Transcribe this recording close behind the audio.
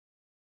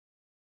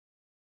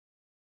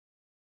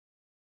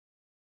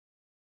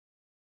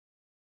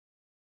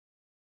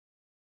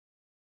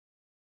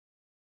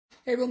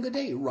Hey everyone, good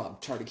day. Rob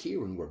Tardik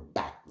here, and we're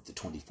back with the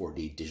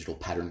 24-day Digital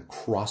Pattern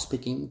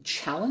Crosspicking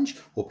Challenge.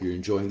 Hope you're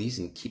enjoying these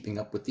and keeping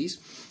up with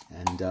these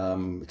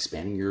and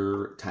expanding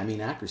your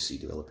timing and accuracy,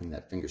 developing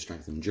that finger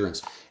strength and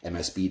endurance.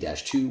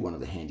 MSB-2, one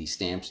of the handy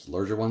stamps, the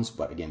larger ones,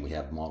 but again, we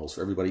have models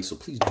for everybody, so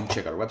please do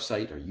check out our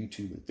website, our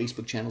YouTube and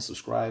Facebook channel,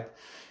 subscribe,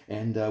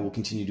 and we'll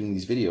continue doing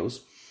these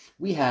videos.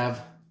 We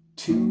have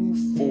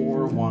 2,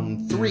 4,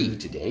 1, 3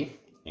 today,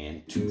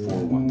 and 2, 4,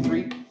 1,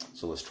 3.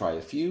 So let's try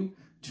a few.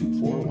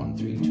 2, 4, 1,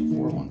 3, 2,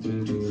 4, 1,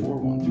 3, 2, 4,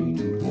 1, 3,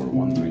 2, 4,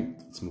 1, 3.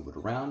 Let's move it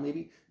around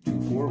maybe.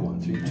 2, 4, 1,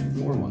 3,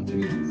 2, 4, 1,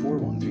 3, 2, 4,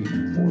 1, 3,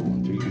 2, 4,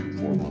 1, 3, 2,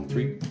 4, 1,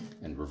 3.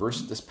 And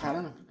reverse this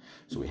pattern.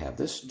 So we have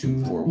this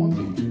 2, 4,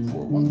 1, 3, 2,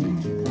 4, 1,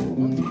 3, 2, 4,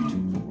 1, 3,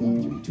 2, 4,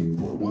 1, 3, 2,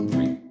 4, 1,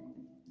 3.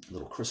 A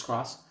little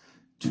crisscross.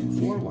 2,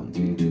 4, 1,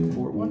 3, 2,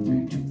 4, 1,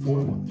 3, 2,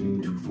 4, 1,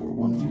 3, 2, 4,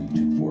 1, 3,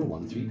 2, 4,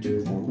 1, 3,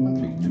 2, 4, 1,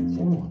 3, 2,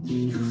 4, 1,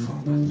 3, 2, 4,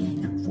 1, 3,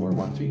 2, 4,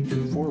 1, 3,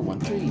 2, 4, 1,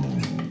 3.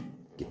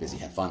 Get busy,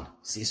 have fun.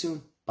 See you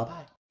soon.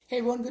 Bye-bye. Hey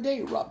everyone, good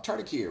day. Rob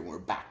Tardik here. We're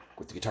back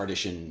with the Guitar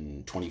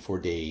Edition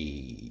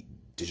 24-day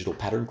Digital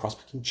Pattern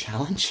Crosspicking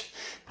Challenge.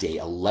 Day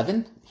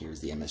 11. Here's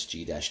the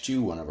MSG-2,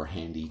 one of our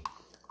handy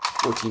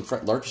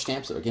 14-fret larger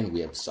stamps. So again, we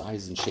have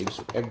size and shapes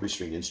for every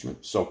stringed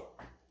instrument. So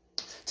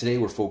today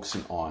we're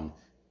focusing on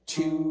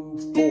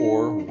 2,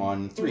 4,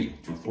 1, 3.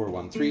 2, 4,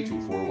 1, 3,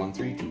 2, 4, 1,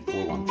 3, 2,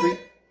 4, 1, 3.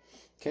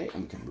 Okay,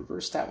 and we can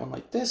reverse that one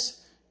like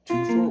this.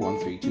 2, 4, 1,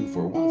 3, 2,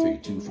 4, 1, 3,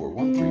 2, 4,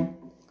 1, 3.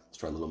 Let's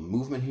try a little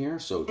movement here.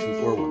 So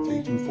 2, 4, 1,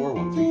 3, 2, 4,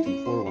 1, 3,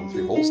 2, 4, 1,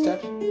 3, whole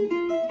step.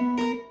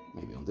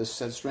 Maybe on this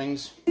set of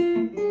strings.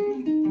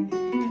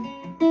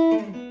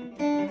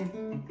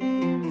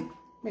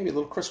 Maybe a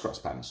little crisscross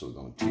pattern. So we're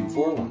going 2,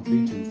 4, 1,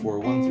 3, 2, 4,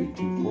 1, 3,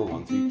 2, 4,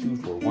 1, 3, 2,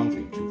 4, 1,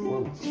 3, 2,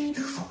 4, 1, 3,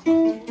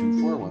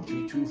 2, 4, 1,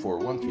 3, 2, 4,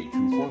 1, 3,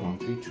 2, 4, 1,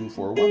 3, 2,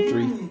 4, 1,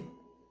 3.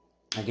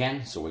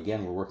 Again, so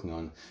again, we're working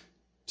on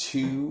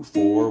 2,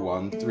 4,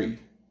 1, 3.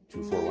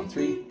 2, 4, 1,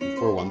 3, 2,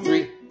 4, 1,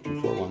 3,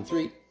 2, 4, 1,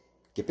 3.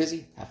 Get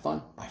busy, have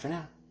fun. Bye for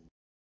now.